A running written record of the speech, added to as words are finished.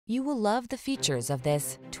You will love the features of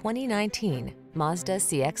this 2019 Mazda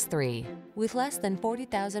CX-3. With less than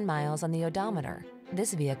 40,000 miles on the odometer,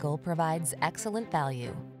 this vehicle provides excellent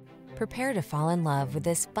value. Prepare to fall in love with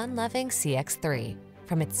this fun-loving CX-3.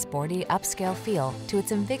 From its sporty upscale feel to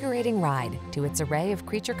its invigorating ride to its array of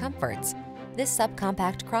creature comforts, this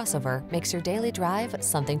subcompact crossover makes your daily drive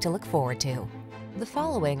something to look forward to. The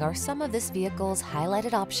following are some of this vehicle's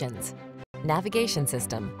highlighted options: navigation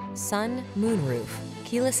system, sun, moonroof,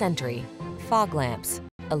 keyless entry, fog lamps,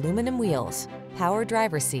 aluminum wheels, power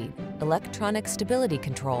driver's seat, electronic stability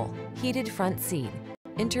control, heated front seat,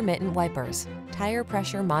 intermittent wipers, tire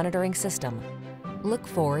pressure monitoring system. Look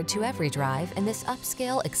forward to every drive in this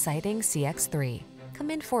upscale, exciting CX-3.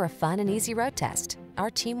 Come in for a fun and easy road test. Our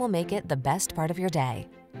team will make it the best part of your day.